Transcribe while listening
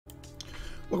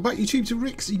Welcome back YouTube to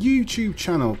Rick's YouTube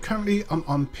channel. Currently I'm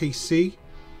on PC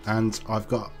and I've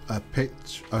got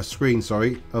a screen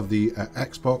of the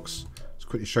Xbox. Let's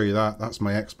quickly show you that. That's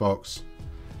my Xbox.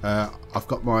 I've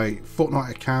got my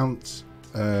Fortnite account,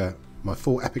 my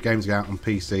full Epic Games account on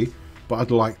PC, but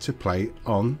I'd like to play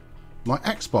on my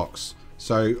Xbox.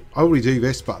 So I already do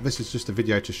this, but this is just a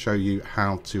video to show you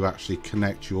how to actually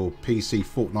connect your PC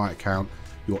Fortnite account,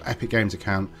 your Epic Games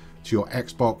account, to your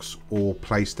Xbox or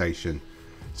PlayStation.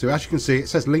 So as you can see, it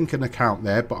says link an account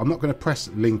there, but I'm not going to press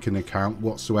link an account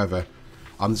whatsoever.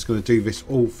 I'm just going to do this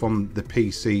all from the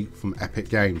PC from Epic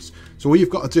Games. So all you've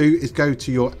got to do is go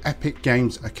to your Epic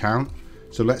Games account.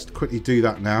 So let's quickly do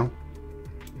that now.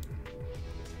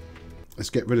 Let's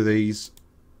get rid of these.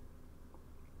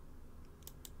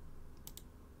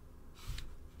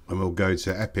 And we'll go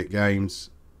to Epic Games.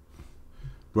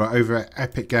 Right, over at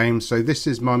Epic Games. So this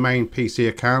is my main PC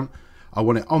account. I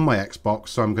want it on my Xbox,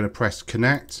 so I'm going to press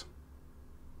connect.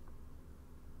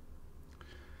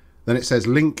 Then it says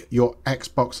link your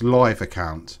Xbox Live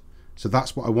account. So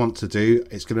that's what I want to do.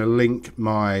 It's going to link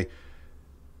my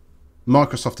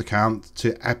Microsoft account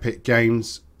to Epic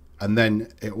Games, and then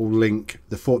it will link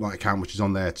the Fortnite account, which is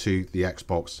on there, to the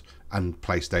Xbox and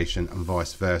PlayStation and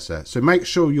vice versa. So make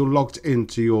sure you're logged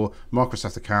into your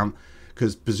Microsoft account,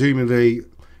 because presumably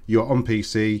you're on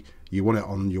PC, you want it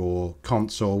on your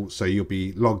console, so you'll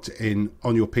be logged in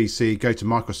on your PC, go to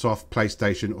Microsoft,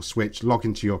 PlayStation or Switch, log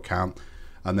into your account,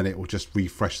 and then it will just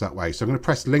refresh that way. So I'm going to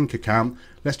press link account.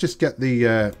 Let's just get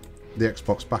the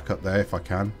Xbox back up there if I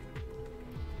can.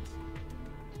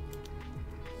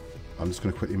 I'm just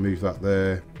going to quickly move that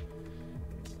there.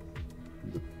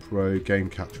 The Pro game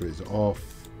capture is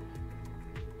off.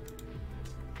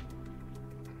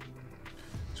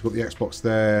 So we've got the Xbox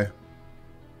there.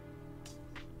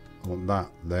 I want that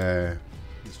there.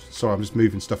 Sorry, I'm just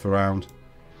moving stuff around.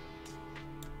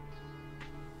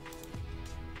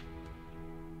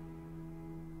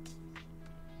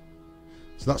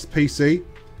 So that's the PC.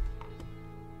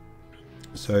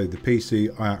 So the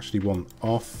PC I actually want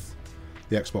off.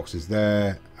 The Xbox is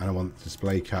there, and I want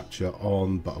display capture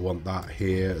on, but I want that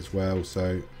here as well. So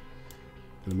I'm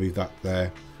going to move that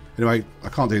there. Anyway, I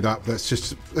can't do that. Let's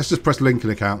just press link an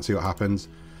account and see what happens.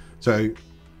 So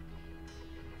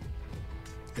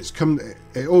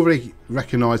it already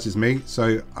recognizes me,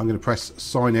 so I'm going to press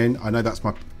sign in. I know that's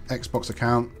my Xbox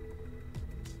account.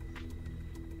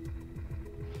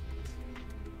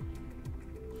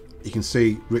 You can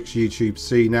see Rick's YouTube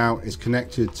C now is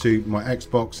connected to my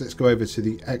Xbox. Let's go over to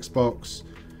the Xbox,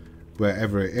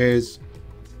 wherever it is.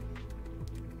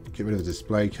 Get rid of the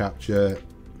display capture.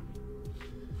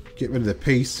 Get rid of the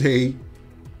PC.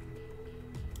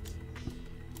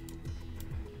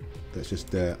 Let's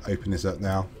just open this up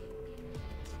now.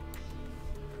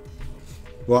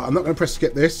 Well, I'm not going to press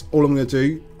skip this. All I'm going to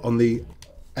do on the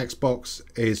Xbox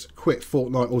is quit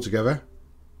Fortnite altogether.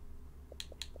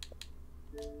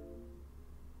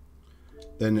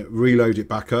 Then reload it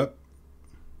back up.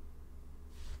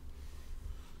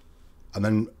 And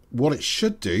then what it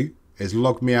should do is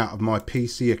log me out of my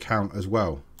PC account as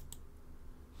well.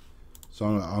 So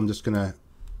I'm just going to...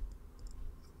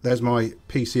 There's my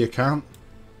PC account.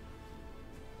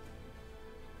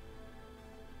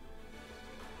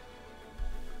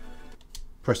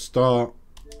 Press start,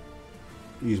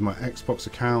 use my Xbox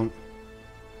account.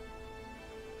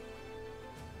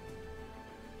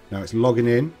 Now it's logging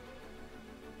in.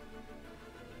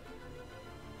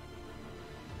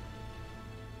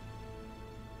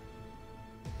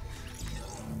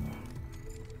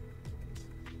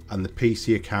 And the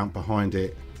PC account behind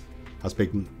it has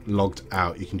been logged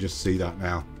out. You can just see that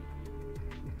now.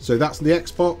 So that's the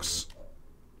Xbox.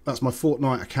 That's my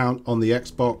Fortnite account on the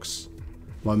Xbox.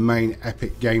 My main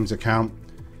Epic Games account.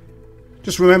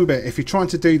 Just remember, if you're trying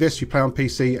to do this, you play on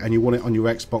PC and you want it on your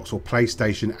Xbox or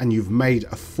PlayStation, and you've made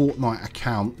a Fortnite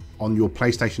account on your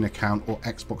PlayStation account or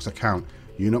Xbox account,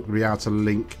 you're not going to be able to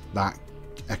link that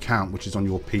account which is on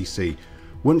your PC.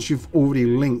 Once you've already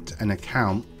linked an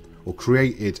account or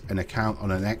created an account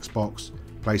on an Xbox,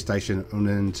 PlayStation and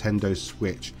a Nintendo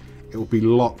Switch, it will be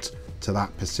locked to that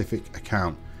specific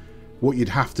account. What you'd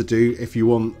have to do if you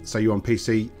want, say you're on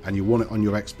PC and you want it on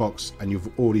your Xbox and you've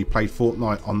already played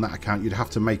Fortnite on that account, you'd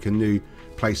have to make a new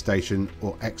PlayStation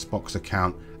or Xbox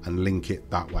account and link it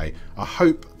that way. I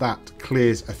hope that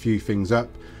clears a few things up.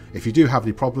 If you do have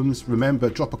any problems, remember,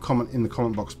 drop a comment in the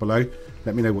comment box below.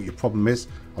 Let me know what your problem is.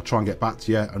 I'll try and get back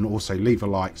to you, and also leave a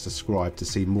like, subscribe to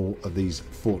see more of these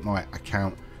Fortnite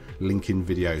account linking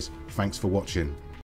videos. Thanks for watching.